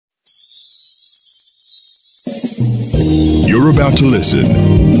You're about to listen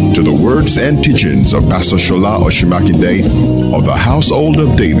to the words and teachings of Pastor Sola Osunmakinde of the Household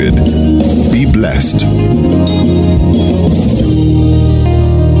of David. Be blessed.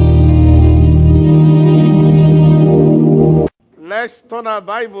 Let's turn our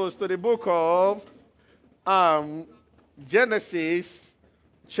Bibles to the book of Genesis,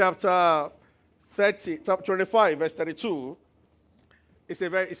 chapter 25, verse 32.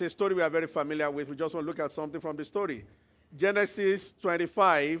 It's a story we are very familiar with. We just want to look at something from the story. Genesis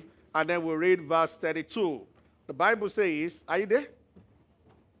 25, and then we'll read verse 32. The Bible says, are you there?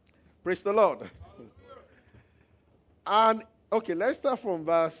 Praise the Lord. And, okay, let's start from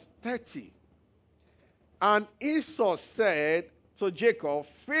verse 30. And Esau said to Jacob,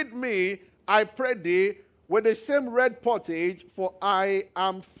 feed me, I pray thee, with the same red pottage, for I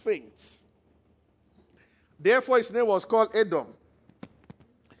am faint. Therefore his name was called Edom.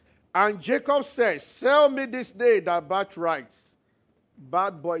 And Jacob said, sell me this day thy birthright.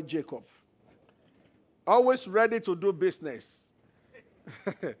 Bad boy Jacob. Always ready to do business.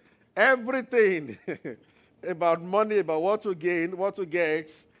 Everything about money, about what to gain, what to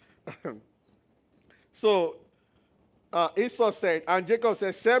get. So Esau said, and Jacob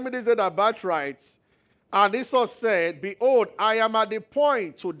said, sell me this day thy birthright. And Esau said, behold, I am at the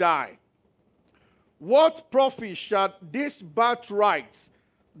point to die. What profit shall this birthright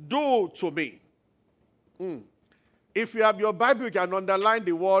do to me? If you have your Bible, you can underline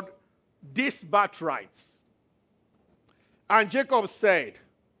the word, this birthright. And Jacob said,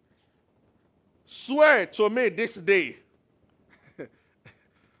 swear to me this day.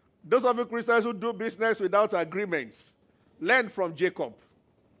 Those of you Christians who do business without agreements, learn from Jacob.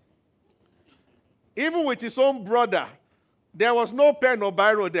 Even with his own brother, there was no pen or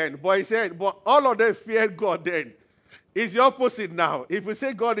biro then. But he said, but all of them feared God then. It's the opposite now. If you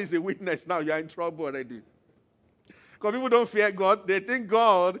say God is the witness now, you're in trouble already. Because people don't fear God. They think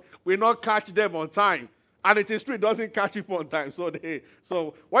God will not catch them on time. And it is true, it doesn't catch people on time. So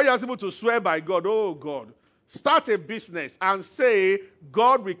when you're able to swear by God, oh God, start a business and say,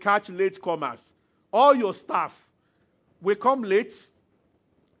 God will catch latecomers. All your staff will come late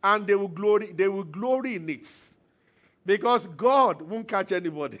and they will glory in it. Because God won't catch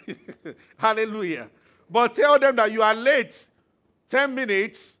anybody. Hallelujah. But tell them that you are late 10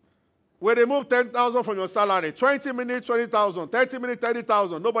 minutes, we remove 10,000 from your salary. 20 minutes, 20,000. 30 minutes,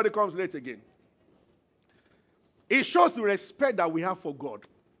 30,000. Nobody comes late again. It shows the respect that we have for God.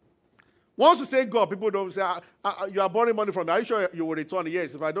 Once you say God, people don't say, you are borrowing money from me. Are you sure you will return?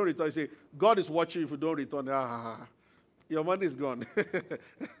 Yes. If I don't return, you say, God is watching if you don't return. Your money is gone.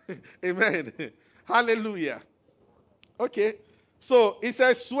 Amen. Hallelujah. Okay. So it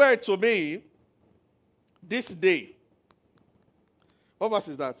says, swear to me this day. What verse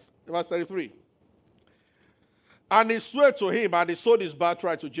is that? Verse 33. And he swore to him, and he sold his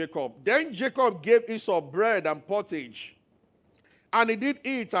birthright to Jacob. Then Jacob gave Esau bread and pottage. And he did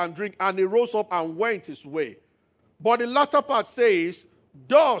eat and drink, and he rose up and went his way. But the latter part says,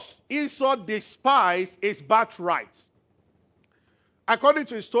 thus Esau despised his birthright. According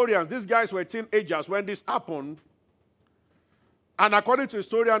to historians, these guys were teenagers when this happened. And according to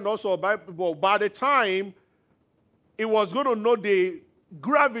historians also, by the time he was going to know the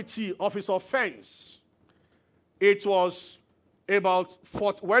gravity of his offense, it was about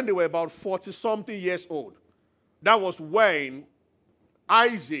when they were about 40-something years old. That was when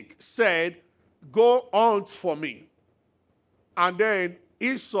Isaac said, go hunt for me. And then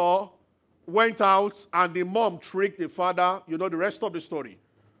Esau went out and the mom tricked the father. You know the rest of the story.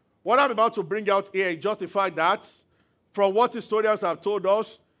 What I'm about to bring out here is just the fact that from what historians have told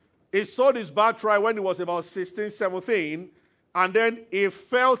us, he sold his birthright when he was about 16, 17, and then he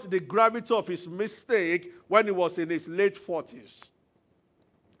felt the gravity of his mistake when he was in his late 40s.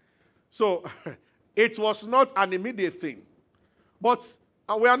 So it was not an immediate thing. But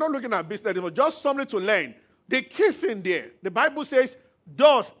we are not looking at business, but just something to learn. The key thing there, the Bible says,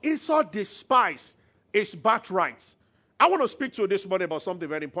 does Esau despise his birthright? I want to speak to you this morning about something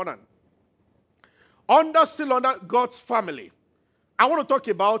very important. Still under God's family, I want to talk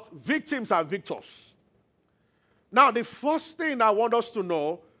about victims and victors. Now, the first thing I want us to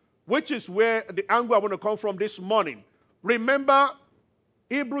know, which is where the angle I want to come from this morning. Remember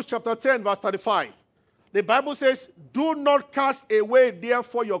Hebrews chapter 10, verse 35. The Bible says, do not cast away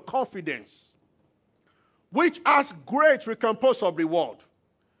therefore your confidence, which has great recompense of reward.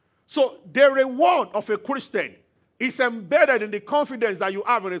 So the reward of a Christian is embedded in the confidence that you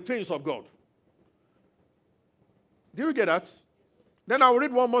have in the things of God. Did you get that? Then I will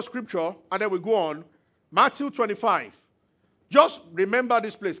read one more scripture and then we go on. Matthew 25. Just remember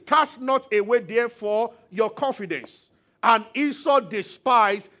this place. Cast not away therefore your confidence. and Esau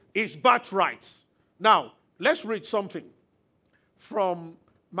despised his birthright. Now, let's read something from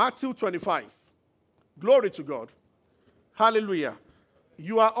Matthew 25. Glory to God. Hallelujah.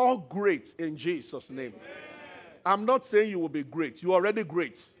 You are all great in Jesus' name. Amen. I'm not saying you will be great. You are already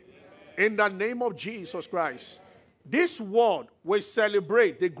great. Amen. In the name of Jesus Christ. This word will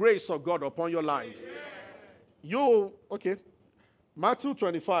celebrate the grace of God upon your life. Amen. Matthew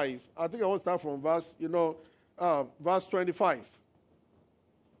 25. I think I want to start from verse 25.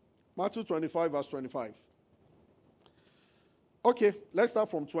 Matthew 25, verse 25. Okay, let's start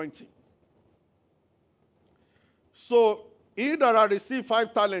from 20. So, he that had received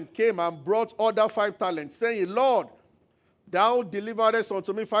 5 talents came and brought other 5 talents, saying, Lord, thou deliverest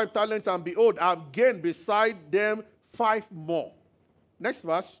unto me 5 talents, and behold, I have gained beside them 5 more. Next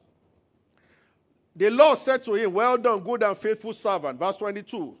verse. The Lord said to him, well done, good and faithful servant. Verse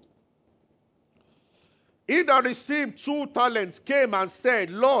 22. He that received 2 talents came and said,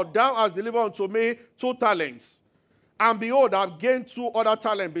 Lord, thou hast delivered unto me 2 talents. And behold, I have gained 2 other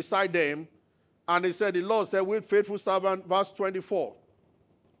talents beside them. And he said, the Lord said, with faithful servant, verse 24.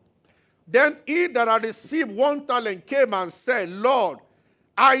 Then he that had received 1 talent came and said, Lord,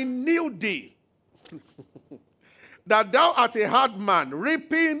 I knew thee, that thou art a hard man,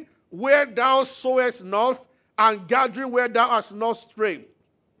 reaping where thou sowest not, and gathering where thou hast not strayed.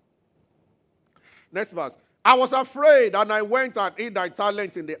 Next verse. I was afraid, and I went and hid thy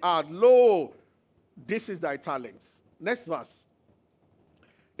talent in the earth. Lo, this is thy talent. Next verse.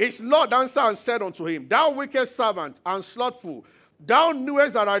 His Lord answered and said unto him, thou wicked servant and slothful, thou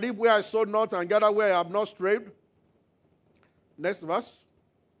knewest that I reap where I sowed not, and gather where I have not strayed. Next verse.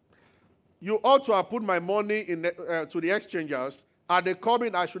 You ought to have put my money to the exchangers. At the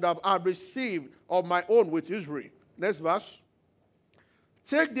coming I should have received of my own with usury. Next verse.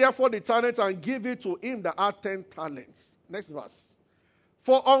 Take therefore the talent and give it to him that hath 10 talents. Next verse.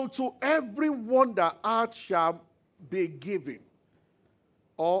 For unto every one that hath shall be given,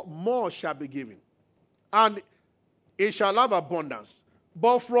 or more shall be given, and he shall have abundance.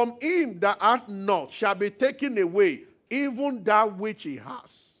 But from him that hath not shall be taken away even that which he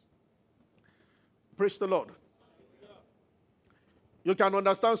has. Praise the Lord. You can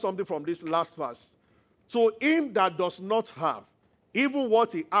understand something from this last verse. To him that does not have, even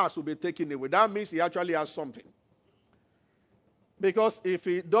what he has will be taken away. That means he actually has something. Because if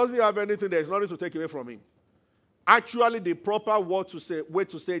he doesn't have anything, there's nothing to take away from him. Actually, the proper way to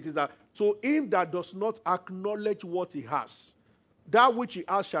say it is that to him that does not acknowledge what he has, that which he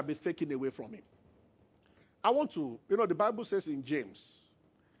has shall be taken away from him. I want to, the Bible says in James,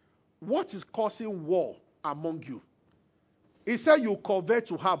 what is causing war among you? It said you covet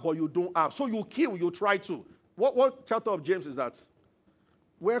to have, but you don't have. So you kill, you try to. What chapter of James is that?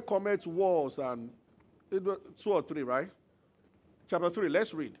 Where cometh wars and 2 or 3, right? Chapter 3,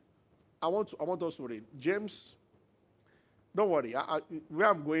 let's read. I want us to read. James, don't worry. Where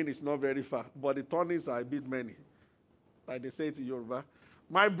I'm going is not very far, but the turnings are a bit many. Like they say it in Yoruba.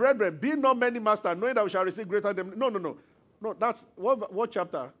 My brethren, be not many masters, knowing that we shall receive greater than... No, that's... What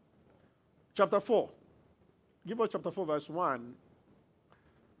chapter? Chapter 4. Give us chapter 4, verse 1.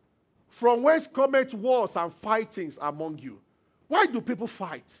 From whence cometh wars and fightings among you? Why do people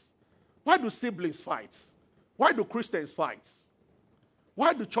fight? Why do siblings fight? Why do Christians fight?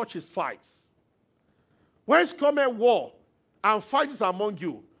 Why do churches fight? Whence cometh war and fightings among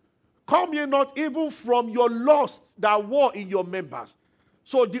you? Come ye not even from your lust that war in your members?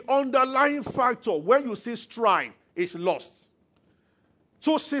 So the underlying factor when you see strife is lust.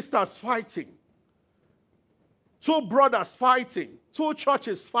 2 sisters fighting. 2 brothers fighting. 2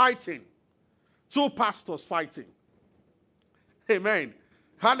 churches fighting. 2 pastors fighting. Amen.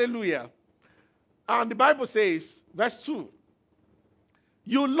 Hallelujah. And the Bible says, verse 2,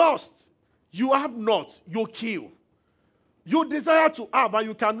 you lost, you have not, you kill. You desire to have and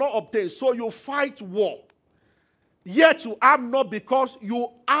you cannot obtain, so you fight war. Yet you have not because you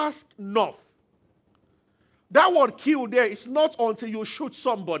ask not. That word kill there is not until you shoot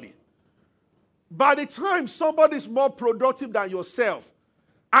somebody. By the time somebody is more productive than yourself,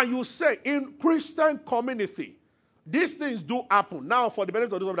 and you say, in Christian community, these things do happen. Now, for the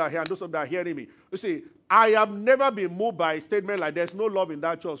benefit of those of that are here and those of that are hearing me, you see, I have never been moved by a statement like there's no love in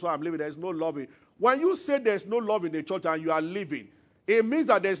that church, so I'm leaving. There's no love in. When you say there's no love in the church and you are leaving, it means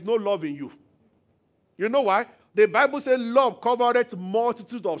that there's no love in you. You know why? The Bible says love covereth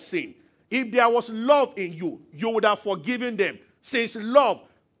multitudes of sin. If there was love in you, you would have forgiven them. Since love,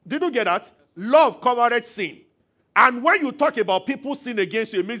 did you get that? Love covereth sin. And when you talk about people sin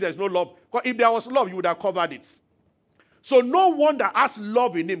against you, it means there's no love. Because if there was love, you would have covered it. So no one that has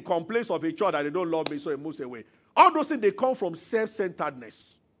love in him complains of a church that they don't love me, so he moves away. All those things, they come from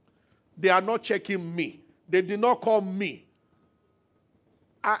self-centeredness. They are not checking me. They did not call me.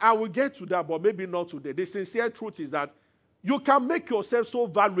 I will get to that, but maybe not today. The sincere truth is that you can make yourself so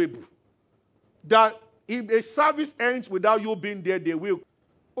valuable that if a service ends without you being there, they will.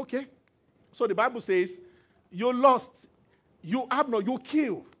 Okay. So the Bible says, you lost, you have not, you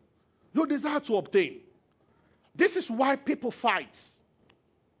kill, you desire to obtain. This is why people fight.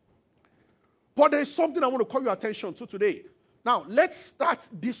 But there is something I want to call your attention to today. Now, let's start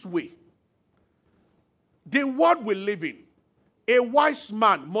this way. The world we live in, a wise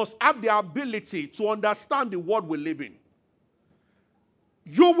man must have the ability to understand the world we live in.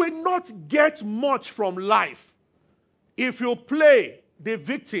 You will not get much from life if you play the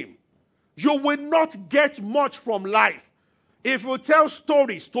victim. You will not get much from life if you tell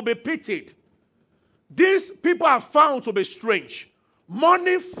stories to be pitied. These people are found to be strange.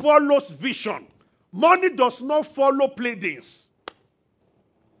 Money follows vision. Money does not follow pleadings.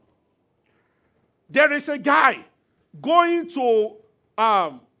 There is a guy going to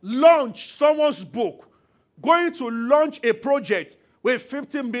launch someone's book, going to launch a project with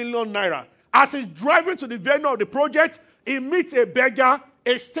 15 million naira. As he's driving to the venue of the project, he meets a beggar.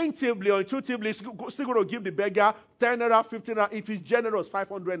 Instinctively or intuitively, he's still going to give the beggar 10 naira, 15 naira, if he's generous,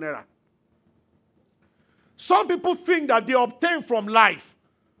 500 naira. Some people think that they obtain from life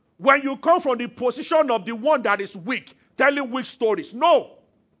when you come from the position of the one that is weak, telling weak stories. No.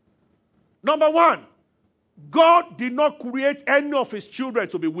 Number one, God did not create any of his children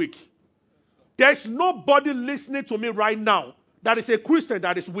to be weak. There's nobody listening to me right now that is a Christian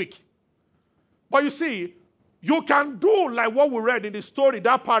that is weak. But you see, you can do like what we read in the story,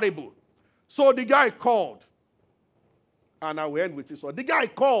 that parable. So the guy called. And I will end with this one. The guy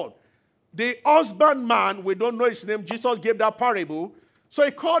called. The husbandman, we don't know his name, Jesus gave that parable. So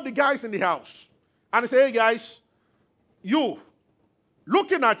he called the guys in the house. And he said, hey guys, you,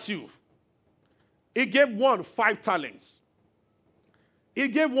 looking at you, he gave one 5 talents. He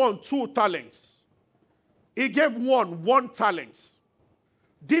gave one 2 talents. He gave one 1 talent.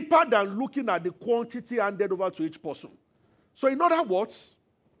 Deeper than looking at the quantity handed over to each person. So in other words,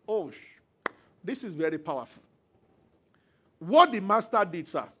 this is very powerful. What the master did,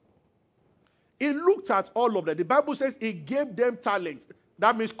 sir, he looked at all of them. The Bible says he gave them talents.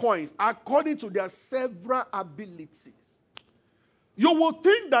 That means coins, according to their several abilities. You will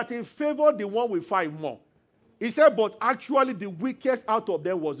think that he favored the one with 5 more. He said, but actually the weakest out of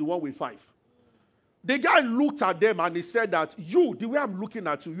them was the one with 5. The guy looked at them and he said that you, the way I'm looking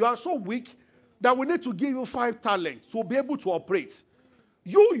at you, you are so weak that we need to give you 5 talents to be able to operate.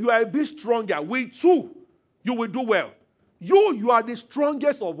 You are a bit stronger. With 2, you will do well. You are the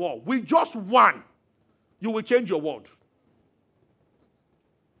strongest of all. With just 1, you will change your world.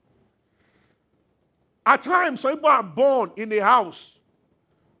 At times, some people are born in a house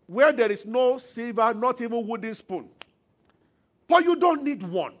where there is no silver, not even wooden spoon. But you don't need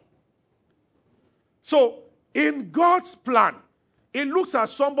one. So, in God's plan, he looks at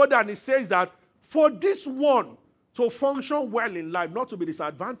somebody and he says that for this one to function well in life, not to be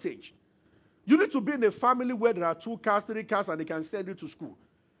disadvantaged, you need to be in a family where there are 2 cars, 3 cars, and they can send you to school.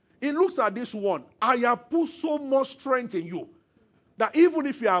 He looks at this one. I have put so much strength in you that even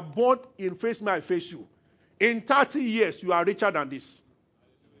if you are born in face me, I face you. In 30 years, you are richer than this.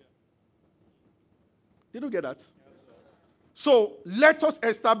 Did you get that? So, let us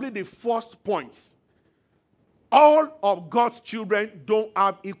establish the first point. All of God's children don't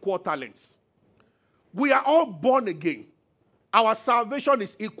have equal talents. We are all born again. Our salvation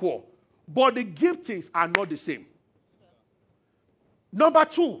is equal, but the giftings are not the same. Number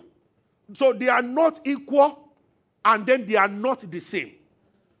 2, so they are not equal, and then they are not the same.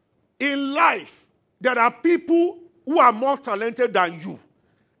 In life, there are people who are more talented than you,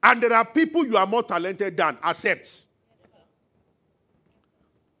 and there are people you are more talented than. Accept.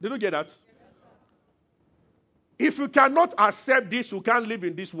 Did you get that? If you cannot accept this, you can't live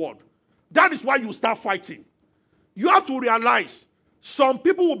in this world. That is why you start fighting. You have to realize some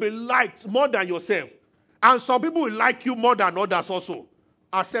people will be liked more than yourself, and some people will like you more than others also.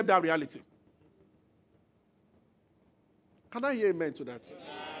 Accept that reality. Can I hear amen to that?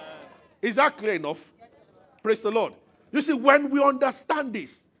 Amen. Is that clear enough? Yes. Praise the Lord. You see, when we understand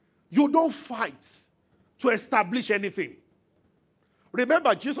this, you don't fight to establish anything.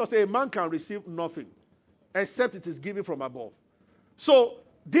 Remember, Jesus said a man can receive nothing except it is given from above. So,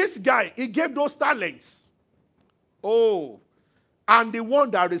 this guy, he gave those talents. And the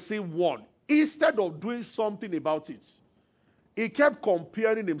one that received 1, instead of doing something about it, he kept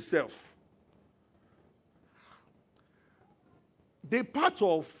comparing himself. The part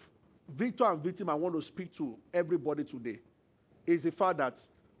of Victor and victim I want to speak to everybody today is the fact that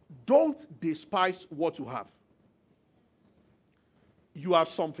don't despise what you have. You have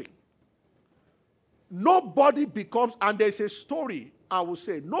something. Nobody becomes, and there's a story I will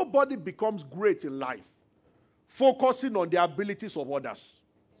say, nobody becomes great in life focusing on the abilities of others.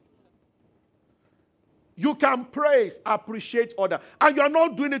 You can praise, appreciate others. And you are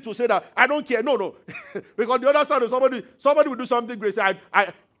not doing it to say that, I don't care. No. Because the other side of somebody will do something great. Say,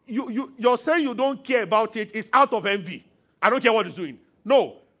 you're saying you don't care about it. It's out of envy. I don't care what he's doing.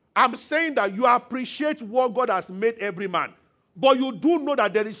 No. I'm saying that you appreciate what God has made every man. But you do know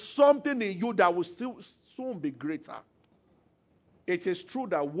that there is something in you that will still soon be greater. It is true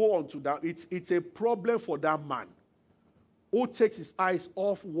that woe unto that. It's a problem for that man who takes his eyes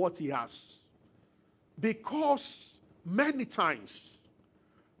off what he has. Because many times,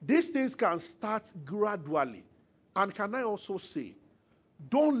 these things can start gradually. And can I also say,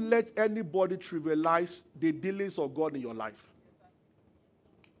 don't let anybody trivialize the dealings of God in your life.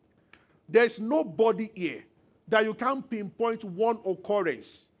 There's nobody here that you can pinpoint one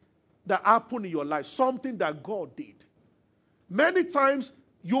occurrence that happened in your life, something that God did. Many times,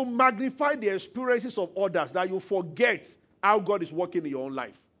 you magnify the experiences of others that you forget how God is working in your own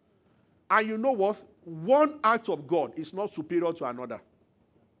life. And you know what? One act of God is not superior to another.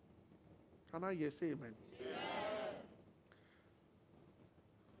 Can I hear say amen? Yeah.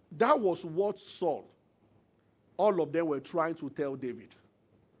 That was what Saul, all of them were trying to tell David.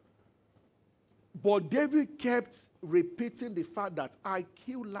 But David kept repeating the fact that I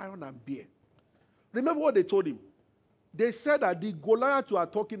killed lion and bear. Remember what they told him? They said that the Goliath you are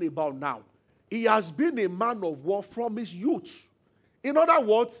talking about now, he has been a man of war from his youth. In other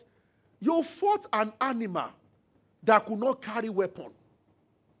words, you fought an animal that could not carry weapon.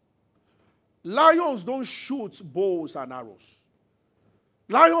 Lions don't shoot bows and arrows.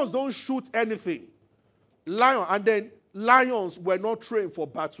 Lions don't shoot anything. Lions were not trained for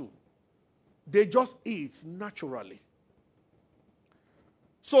battle. They just eat naturally.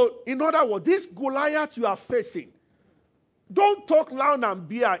 So, in other words, this Goliath you are facing, don't talk lion and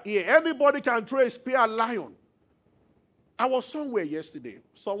bear here. Anybody can throw a spear at lion. I was somewhere yesterday,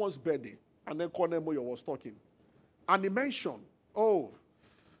 someone's birthday, and then Cornel Moyo was talking. And he mentioned,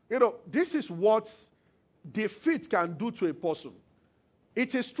 this is what defeat can do to a person.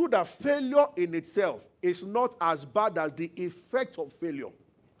 It is true that failure in itself is not as bad as the effect of failure.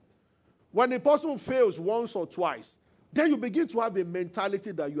 When a person fails once or twice, then you begin to have a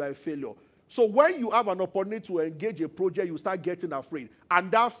mentality that you are a failure. So when you have an opportunity to engage a project, you start getting afraid. And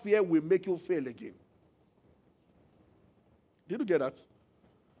that fear will make you fail again. Did you get that?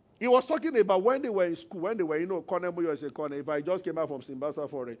 He was talking about when they were in school, when they were, Cornel Moyo is a corner. If I just came out from Simbasa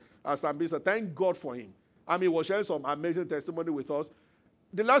for Sambisa, thank God for him. I mean, he was sharing some amazing testimony with us.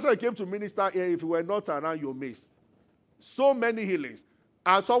 The last time he came to minister here, if you were not around, you missed. So many healings.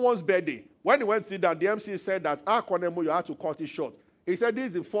 And someone's birthday. When he went to sit down, the MC said that, Cornel Moyo had to cut it short. He said, this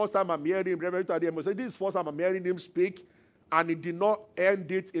is the first time I'm hearing him. Reverend Tademo said, this is the first time I'm hearing him speak. And he did not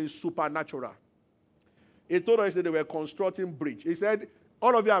end it in supernatural. He told us that they were constructing bridge. He said,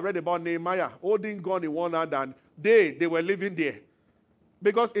 all of you have read about Nehemiah holding gun in one hand, and they were living there.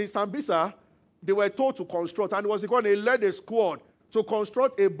 Because in Sambisa, they were told to construct, and it was because they led a squad to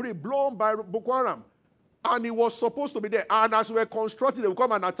construct a bridge blown by Boko Haram. And he was supposed to be there. And as we were constructing, they would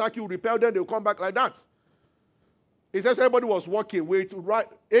come and attack you, repel them, they would come back like that. He says everybody was walking with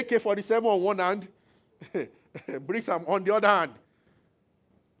AK-47 on one hand, bricks on the other hand.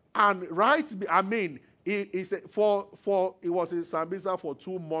 And he said he was in Sambisa for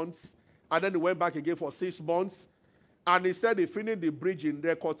 2 months, and then he went back again for 6 months. And he said he finished the bridge in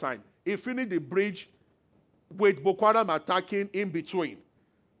record time. He finished the bridge with Boko Haram attacking in between.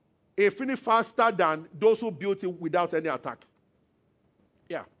 He finished faster than those who built it without any attack.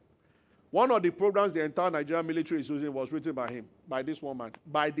 Yeah. One of the programs the entire Nigerian military is using was written by him, by this woman,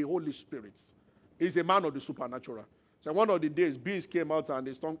 by the Holy Spirit. He's a man of the supernatural. So one of the days, bees came out and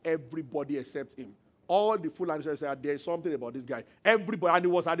they stung everybody except him. All the full answers said, there's something about this guy. Everybody, and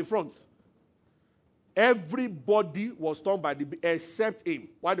he was at the front. Everybody was stung by the bee except him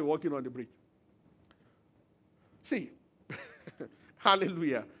while they were walking on the bridge. See,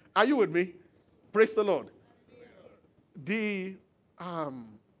 hallelujah. Are you with me? Praise the Lord.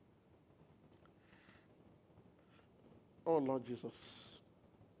 Oh Lord Jesus.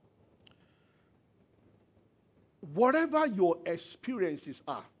 Whatever your experiences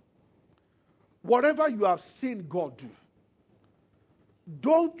are, whatever you have seen God do,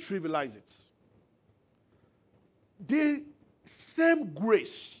 don't trivialize it. The same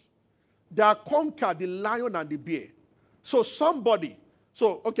grace that conquered the lion and the bear. So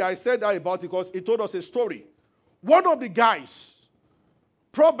So, okay, I said that about it because he told us a story. One of the guys,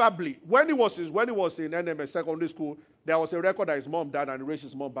 probably, when he was in NMS secondary school, there was a record that his mom died and he raised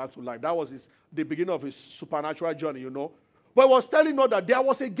his mom back to life. That was the beginning of his supernatural journey, But he was telling us that there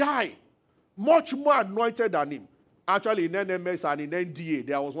was a guy much more anointed than him. Actually, in NMS and in NDA,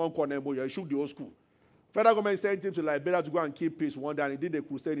 there was one corner boy. He shook the whole school. Federal government sent him to Liberia to go and keep peace one day, and he did a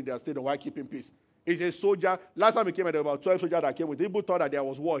crusade in their state on why keeping peace. He's a soldier. Last time he came, there were about 12 soldiers that came with him. People thought that there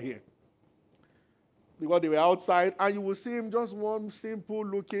was war here. Because they were outside, and you will see him just one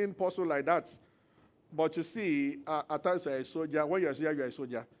simple-looking person like that. But you see, at times you're a soldier. When you're a soldier, you're a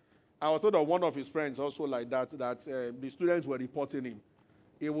soldier. I was told of one of his friends also like that the students were reporting him.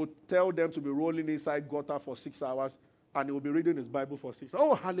 He would tell them to be rolling inside gutter for 6 hours, and he would be reading his Bible for 6 hours.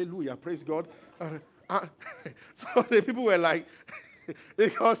 Oh, hallelujah, praise God. So the people were like,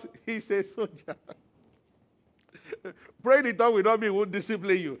 because he's a soldier. Praying in tongues without me won't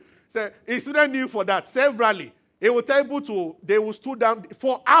discipline you. So a student knew for that severally. He would tell people they will stood down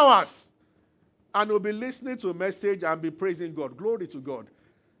for hours and will be listening to a message and be praising God. Glory to God.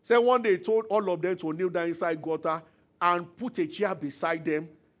 So one day he told all of them to kneel down inside gutter and put a chair beside them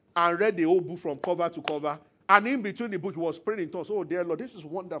and read the whole book from cover to cover. And in between the book, he was praying in tongues. Oh, dear Lord, this is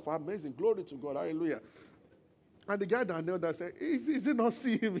wonderful, amazing. Glory to God. Hallelujah. And the guy that knelt down said, is it not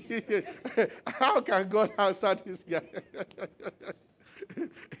see him? How can God answer this guy?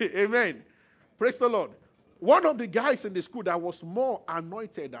 Amen. Praise the Lord. One of the guys in the school that was more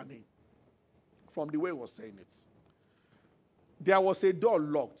anointed than him, from the way he was saying it, there was a door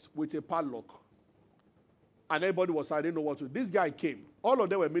locked with a padlock. And everybody was, I didn't know what to do. This guy came. All of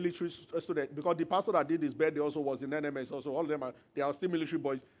them were military students because the pastor that did his birthday also was in NMS. Also, all of them they are still military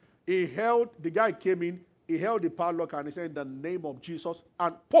boys. The guy came in, he held the padlock and he said, in the name of Jesus,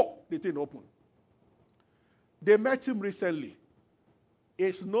 and poof, the thing opened. They met him recently.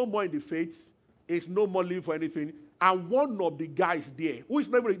 He's no more in the faith. He's no more living for anything. And one of the guys there, who is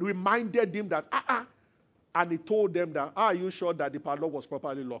never reminded him that, and he told them that, are you sure that the padlock was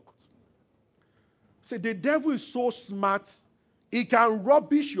properly locked? See, the devil is so smart, he can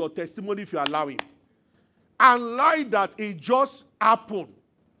rubbish your testimony if you allow him. And lie that it just happened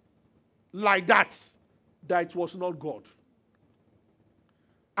like that it was not God.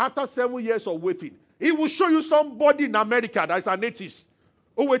 After 7 years of waiting, he will show you somebody in America that is an atheist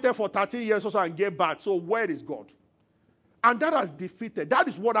who waited for 13 years also and get back. So where is God? And that has defeated. That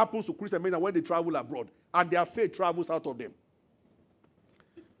is what happens to Christian men when they travel abroad and their faith travels out of them.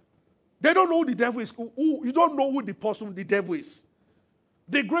 They don't know who the devil is. You don't know who the person the devil is.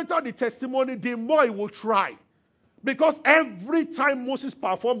 The greater the testimony, the more he will try. Because every time Moses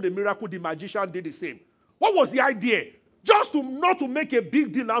performed the miracle, the magician did the same. What was the idea? Just not to make a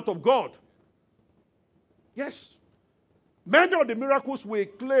big deal out of God. Yes. Many of the miracles we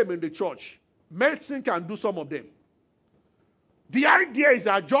claim in the church, medicine can do some of them. The idea is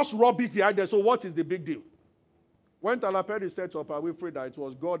that just rubbish the idea. So what is the big deal? When Talaperi said to Oprah Winfrey that it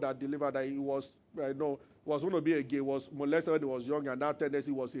was God that delivered, that he was, was going to be a gay, was molested when he was young, and that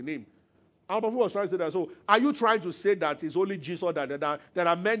tendency was in him. And Oprah was trying to say that. So are you trying to say that it's only Jesus that there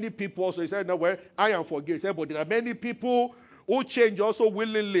are many people? So he said, no, well, I am for gay. He said, but there are many people who change also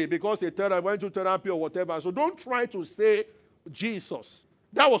willingly because they went to therapy or whatever. So don't try to say Jesus.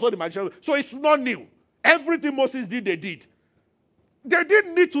 That was what the magician. So it's not new. Everything Moses did, they did. They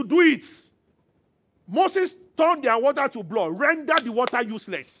didn't need to do it. Moses turned their water to blood, rendered the water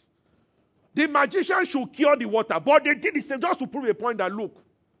useless. The magician should cure the water, but they did the same just to prove a point that, look,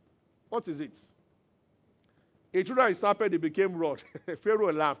 what is it? A children serpent, they became rod.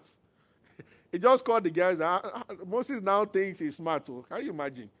 Pharaoh laughed. He just called the guys. Moses now thinks he's smart. Oh. Can you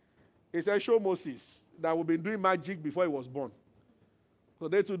imagine? He said, show Moses that we've been doing magic before he was born. So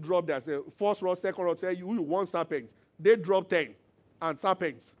they two dropped there. Say, first rod, second rod, say, you want serpent. They dropped 10 and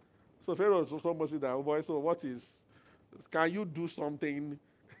serpents. So Pharaoh told Moses that, oh boy, so what is, can you do something,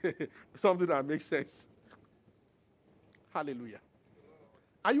 something that makes sense? Hallelujah.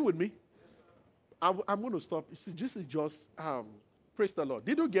 Are you with me? I'm going to stop. See, this is just, praise the Lord.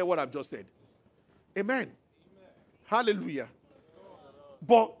 Did you get what I've just said? Amen. Amen. Hallelujah.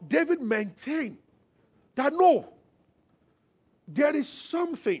 But David maintained that no, there is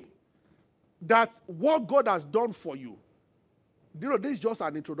something that what God has done for you. This is just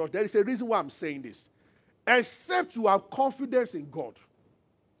an introduction. There is a reason why I'm saying this. Except you have confidence in God,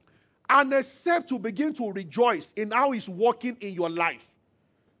 and except you begin to rejoice in how He's working in your life,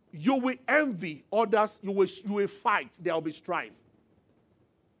 you will envy others, you will fight, there will be strife.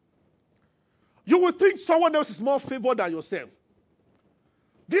 You will think someone else is more favored than yourself.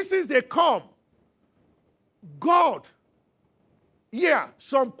 This is the calm. God Yeah,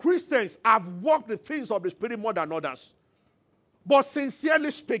 some Christians have walked the things of the Spirit more than others. But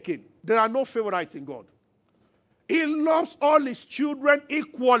sincerely speaking, there are no favorites in God. He loves all his children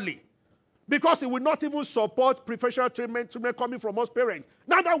equally because he will not even support preferential treatment coming from us parents.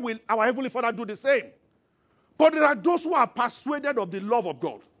 Neither will our Heavenly Father do the same. But there are those who are persuaded of the love of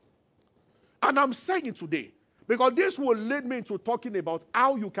God. And I'm saying today, because this will lead me into talking about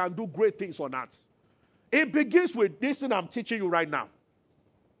how you can do great things on earth. It begins with this thing I'm teaching you right now.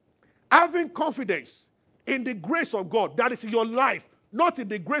 Having confidence in the grace of God that is in your life, not in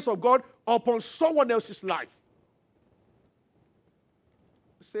the grace of God upon someone else's life.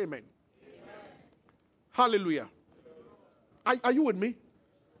 Say amen. Amen. Hallelujah. Are you with me?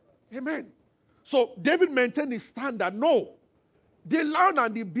 Amen. So David maintained his standard. No. The lion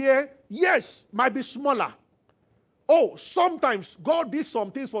and the bear, yes, might be smaller. Oh, sometimes God did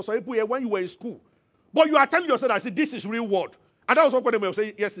some things for some people here when you were in school. But you are telling yourself, I said, this is real world. And that was what they were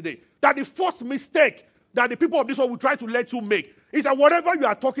saying yesterday. That the first mistake that the people of this world will try to let you make is that whatever you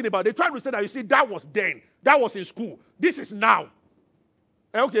are talking about, they try to say that, you see, that was then. That was in school. This is now.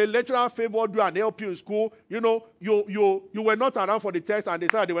 Okay, lecturer favored you and helped you in school. You know, you were not around for the test and they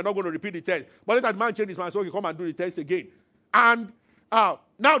said they were not going to repeat the test. But later the man changed his mind, so okay, come and do the test again. And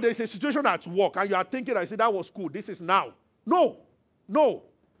now there is a situation at work and you are thinking, I said, that was cool. This is now. No.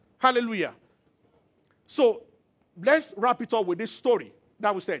 Hallelujah. So let's wrap it up with this story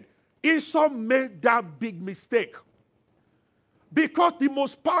that we said. Esau made that big mistake. Because the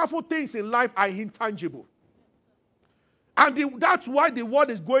most powerful things in life are intangible. And that's why the world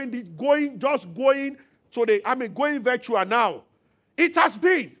is going virtual now. It has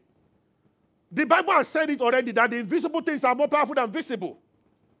been. The Bible has said it already that the invisible things are more powerful than visible.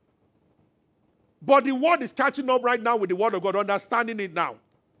 But the world is catching up right now with the word of God, understanding it now.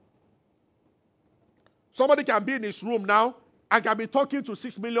 Somebody can be in his room now and can be talking to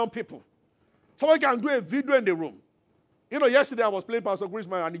 6 million people. Somebody can do a video in the room. You know, yesterday I was playing Pastor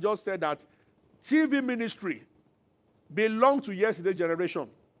Grisman and he just said that TV ministry belongs to yesterday's generation.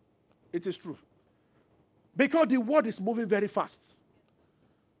 It is true. Because the world is moving very fast.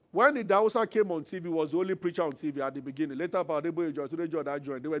 When the Dausa came on TV, was the only preacher on TV at the beginning. Later, Padebo George, today George that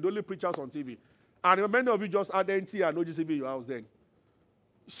joined. They were the only preachers on TV. And many of you just had NT and OGCV in your house then.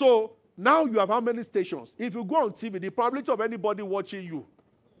 So, now you have how many stations? If you go on TV, the probability of anybody watching you.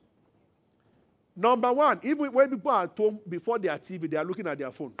 Number one, even when people are at home before their TV, they are looking at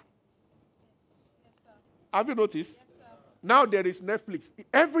their phone. Yes, have you noticed? Yes, now there is Netflix.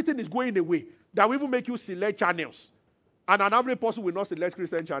 Everything is going away. That will even make you select channels. And an average person will not select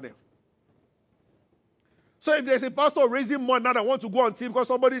Christian channel. So if there's a pastor raising money now that wants to go on TV because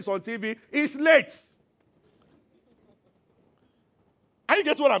somebody is on TV, it's late. Are you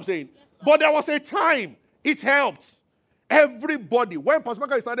getting what I'm saying? Yes, but there was a time it helped. Everybody, when Pastor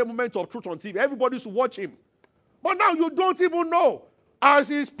Michael started Moment of Truth on TV, everybody used to watch him. But now you don't even know. As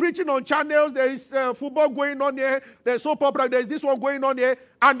he's preaching on channels, there is football going on here, there's soap opera, there's this one going on here,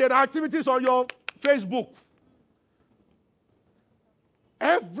 and there are activities on your Facebook.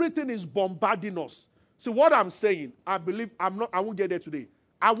 Everything is bombarding us. See, what I'm saying, I won't get there today.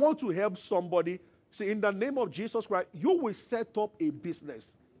 I want to help somebody. See, in the name of Jesus Christ, you will set up a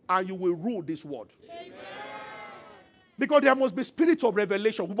business and you will rule this world. Amen. Because there must be spirit of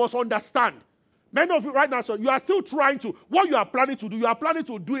revelation. We must understand. Many of you right now, so you are still trying to, what you are planning to do, you are planning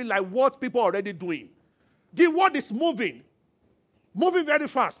to do it like what people are already doing. The world is moving very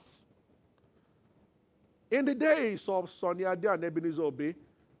fast. In the days of Sonny Ade and Ebenezer Obey,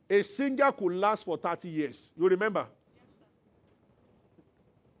 a singer could last for 30 years. You remember?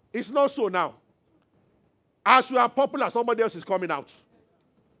 It's not so now. As you are popular, somebody else is coming out.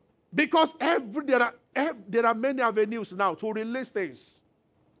 Because there are many avenues now to release things.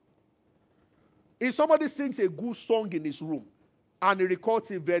 If somebody sings a good song in his room and he records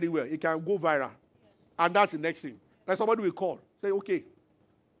it very well, it can go viral. And that's the next thing. Like somebody will call. Say, okay,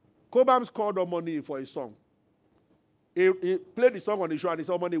 Cobham's called on money for a song. He played the song on the show and he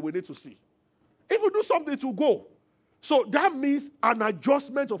said, money we need to see. If we do something to go. So that means an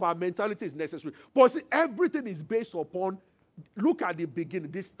adjustment of our mentality is necessary. But see, everything is based upon, look at the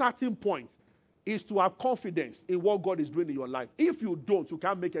beginning. The starting point is to have confidence in what God is doing in your life. If you don't, you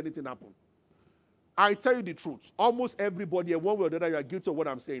can't make anything happen. I tell you the truth. Almost everybody, one way or the other, you are guilty of what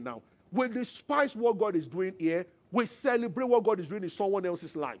I'm saying now. We despise what God is doing here. We celebrate what God is doing in someone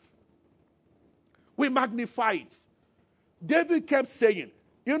else's life. We magnify it. David kept saying,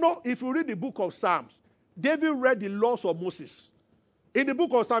 you know, if you read the book of Psalms, David read the laws of Moses. In the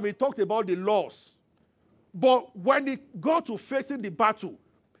book of Psalms, he talked about the laws. But when he got to facing the battle,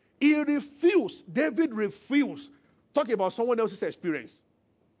 David refused talking about someone else's experience.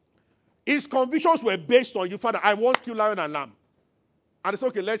 His convictions were based on you, Father, I once killed lion and lamb. And it's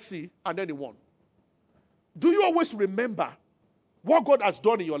okay, let's see. And then he won. Do you always remember what God has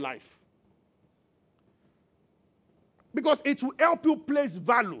done in your life? Because it will help you place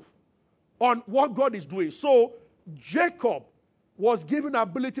value on what God is doing. So, Jacob was given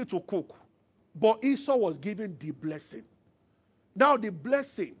ability to cook, but Esau was given the blessing. Now, the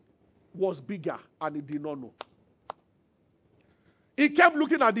blessing was bigger, and he did not know. He kept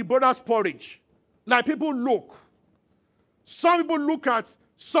looking at the brother's porridge, like people look. Some people look at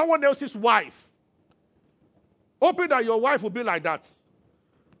someone else's wife, hoping that your wife will be like that.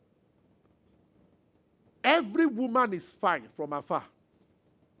 Every woman is fine from afar.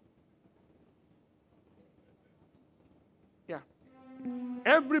 Yeah.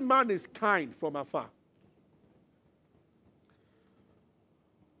 Every man is kind from afar.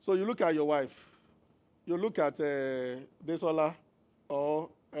 So you look at your wife. You look at Sola or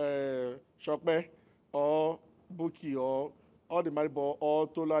Shokpe or Buki or all the married boy or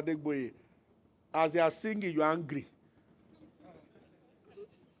Tola Degboye. As they are singing, you're angry.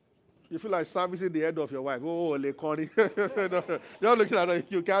 You feel like servicing the head of your wife. Oh, Lekoni. No, you're looking at her.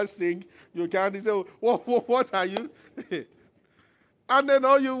 You can't sing. You can't. You say, what are you? And then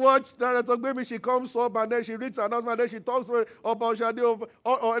all you watch, maybe she comes up and then she reads an announcement, then she talks about Shadi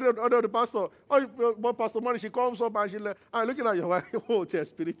or the pastor. Or Pastor Money, she comes up and she's looking at your wife. Oh, it's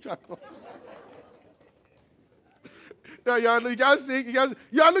spiritual. Yeah, you can't sing.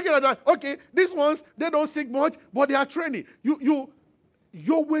 You are looking at that. Okay, these ones, they don't sing much, but they are training. You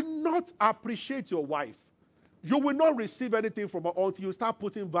will not appreciate your wife. You will not receive anything from her until you start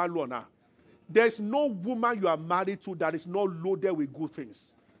putting value on her. There's no woman you are married to that is not loaded with good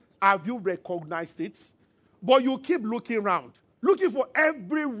things. Have you recognized it? But you keep looking around, looking for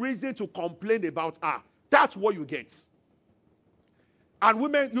every reason to complain about her. That's what you get. And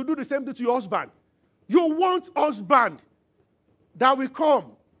women, you do the same thing to your husband. You want husband that will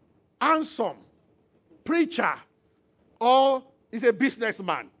come, handsome, preacher, or is a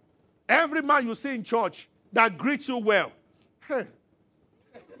businessman. Every man you see in church that greets you well.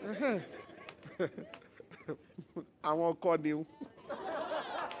 I won't call you.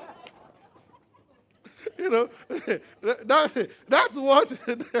 You know, that's what.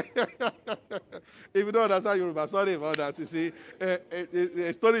 If you don't understand Yoruba, sorry about that. You see,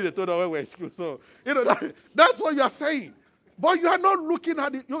 a story they told us when we were in school. So, you know, that's what you are saying. But you are not looking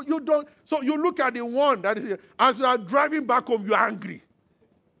at it. You don't. So you look at the one that is here. As you are driving back home, you are angry.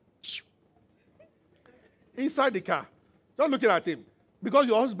 Inside the car, not looking at him. Because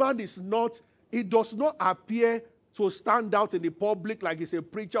your husband is not, it does not appear to stand out in the public like he's a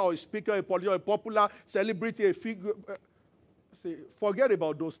preacher or a speaker, a politician, a popular celebrity, a figure. See, forget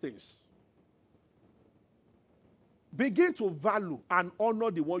about those things. Begin to value and honor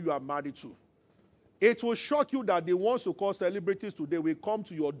the one you are married to. It will shock you that the ones who call celebrities today will come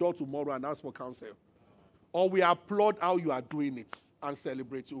to your door tomorrow and ask for counsel. Or we applaud how you are doing it and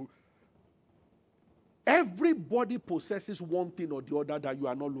celebrate you. Everybody possesses one thing or the other that you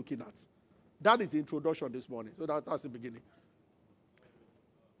are not looking at. That is the introduction this morning. So that's the beginning.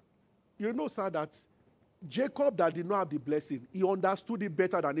 You know, sir, that Jacob that did not have the blessing, he understood it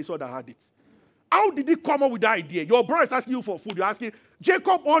better than Esau that had it. How did he come up with that idea? Your brother is asking you for food. You're asking,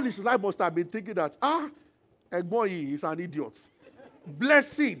 Jacob all his life must have been thinking that, Egboyi is an idiot.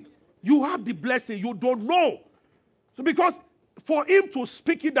 Blessing. You have the blessing. You don't know. So because for him to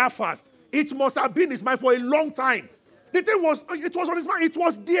speak it that fast, it must have been his mind for a long time. The thing was, it was on his mind. It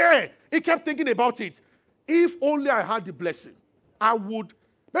was there. He kept thinking about it. If only I had the blessing, I would.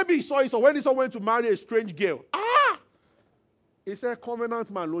 Maybe he saw it. So when he saw went to marry a strange girl, he said,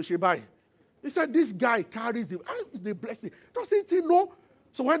 covenant man, lo shebai. He said, this guy carries the blessing. Doesn't he know?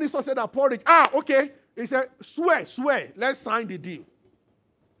 So when he saw said that porridge, okay. He said, swear, let's sign the deal.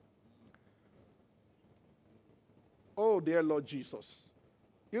 Oh, dear Lord Jesus.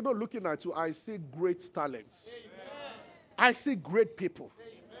 You know, looking at you, I see great talents. Amen. I see great people.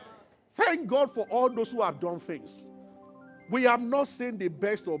 Amen. Thank God for all those who have done things. We have not seen the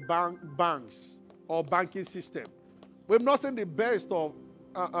best of banks or banking system. We've not seen the best of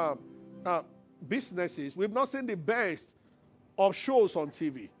businesses. We've not seen the best of shows on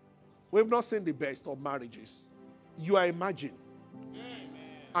TV. We've not seen the best of marriages. You are imagining.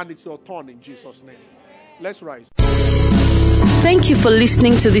 And it's your turn in Jesus' name. Let's rise. Thank you for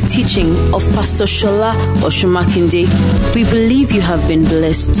listening to the teaching of Pastor Sola Osunmakinde. We believe you have been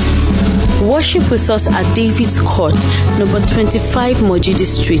blessed. Worship with us at David's Court, number 25 Mojidi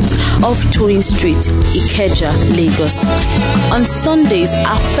Street, off Toyin Street, Ikeja, Lagos. On Sundays,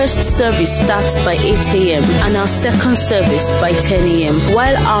 our first service starts by 8 a.m. and our second service by 10 a.m.,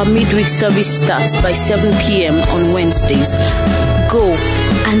 while our midweek service starts by 7 p.m. on Wednesdays. Go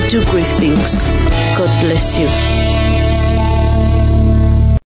and do great things. God bless you.